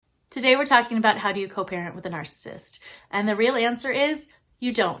Today we're talking about how do you co-parent with a narcissist? And the real answer is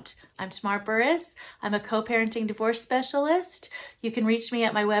you don't. I'm Tamar Burris. I'm a co-parenting divorce specialist. You can reach me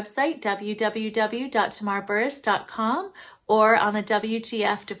at my website, www.tamarburris.com, or on the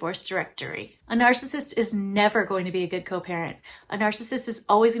WTF divorce directory. A narcissist is never going to be a good co-parent. A narcissist is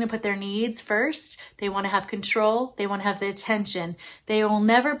always going to put their needs first. They want to have control. They want to have the attention. They will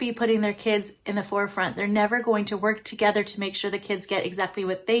never be putting their kids in the forefront. They're never going to work together to make sure the kids get exactly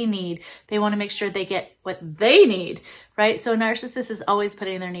what they need. They want to make sure they get what they need, right? So a narcissist is always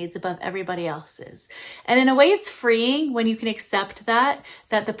putting their needs above everybody else's. And in a way, it's freeing when you can accept that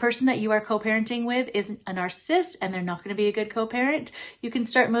the person that you are co-parenting with is a narcissist and they're not going to be a good co-parent. You can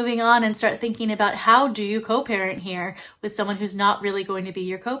start moving on and start thinking about how do you co-parent here with someone who's not really going to be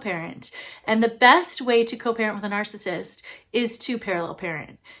your co-parent. And the best way to co-parent with a narcissist is to parallel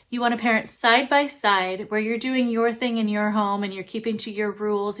parent. You want to parent side by side where you're doing your thing in your home and you're keeping to your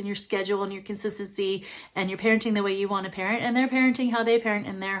rules and your schedule and your consistency and you're parenting the way you want to parent and they're parenting how they parent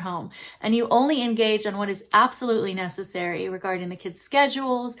in their home. And you only engage on what is absolutely necessary regarding the kids'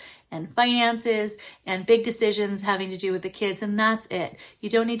 schedules and finances and big decisions having to do with the kids, and that's it. You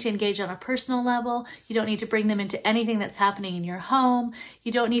don't need to engage on a personal level. You don't need to bring them into anything that's happening in your home.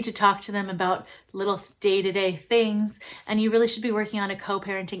 You don't need to talk to them about little day-to-day things, and you really should be working on a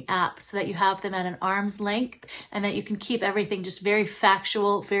co-parenting app so that you have them at an arm's length and that you can keep everything just very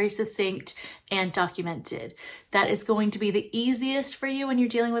factual, very succinct, and documented. That is going to be the easiest for you when you're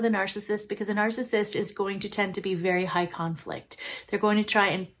dealing with a narcissist, because a narcissist is going to tend to be very high conflict. They're going to try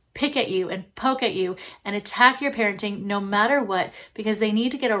and pick at you and poke at you and attack your parenting no matter what, because they need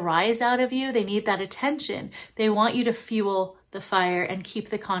to get a rise out of you. They need that attention. They want you to fuel the fire and keep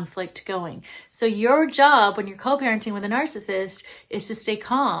the conflict going. So your job when you're co-parenting with a narcissist is to stay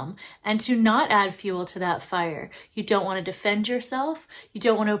calm and to not add fuel to that fire. You don't want to defend yourself. You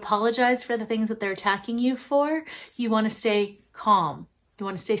don't want to apologize for the things that they're attacking you for. You want to stay calm. You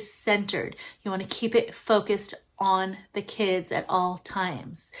want to stay centered. You want to keep it focused on the kids at all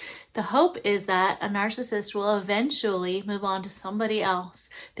times. The hope is that a narcissist will eventually move on to somebody else.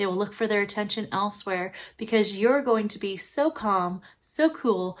 They will look for their attention elsewhere because you're going to be so calm, so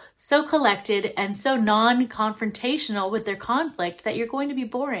cool, so collected, and so non-confrontational with their conflict that you're going to be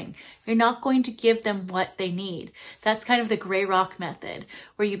boring. You're not going to give them what they need. That's kind of the gray rock method,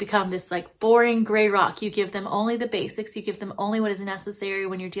 where you become this like boring gray rock. You give them only the basics. You give them only what is necessary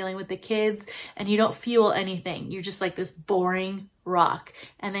when you're dealing with the kids, and you don't fuel anything. You're just like this boring rock,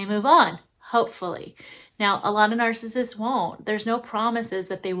 and they move on, hopefully. Now, a lot of narcissists won't. There's no promises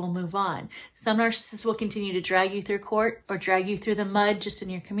that they will move on. Some narcissists will continue to drag you through court or drag you through the mud just in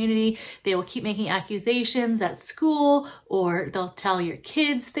your community. They will keep making accusations at school, or they'll tell your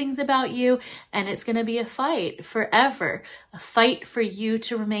kids things about you, and it's going to be a fight forever. A fight for you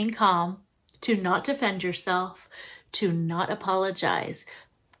to remain calm, to not defend yourself, to not apologize,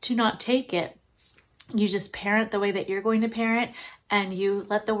 to not take it. You just parent the way that you're going to parent, and you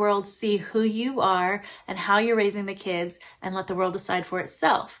let the world see who you are and how you're raising the kids, and let the world decide for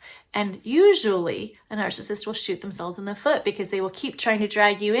itself. And usually a narcissist will shoot themselves in the foot because they will keep trying to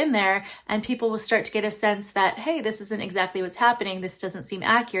drag you in there, and people will start to get a sense that, hey, this isn't exactly what's happening. This doesn't seem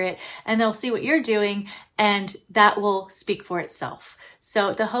accurate. And they'll see what you're doing, and that will speak for itself.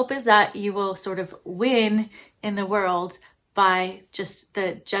 So the hope is that you will sort of win in the world by just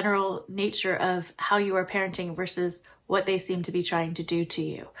the general nature of how you are parenting versus what they seem to be trying to do to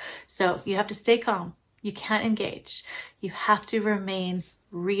you. So you have to stay calm. You can't engage. You have to remain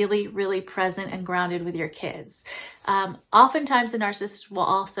really, really present and grounded with your kids. Oftentimes, the narcissist will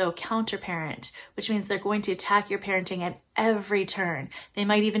also counter-parent, which means they're going to attack your parenting at every turn. They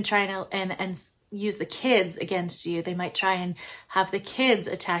might even try and use the kids against you. They might try and have the kids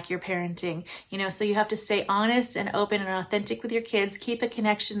attack your parenting, so you have to stay honest and open and authentic with your kids. Keep a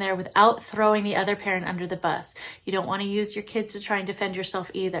connection there without throwing the other parent under the bus. You don't want to use your kids to try and defend yourself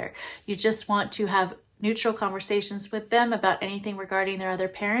either. You just want to have neutral conversations with them about anything regarding their other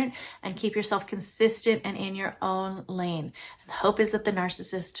parent, and keep yourself consistent and in your own lane. The hope is that the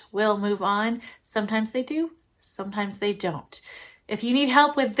narcissist will move on. Sometimes they do, sometimes they don't. If you need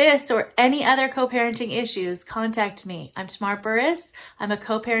help with this or any other co-parenting issues, contact me. I'm Tamar Burris. I'm a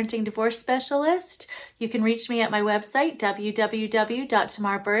co-parenting divorce specialist. You can reach me at my website,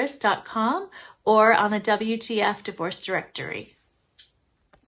 www.tamarburris.com, or on the WTF divorce directory.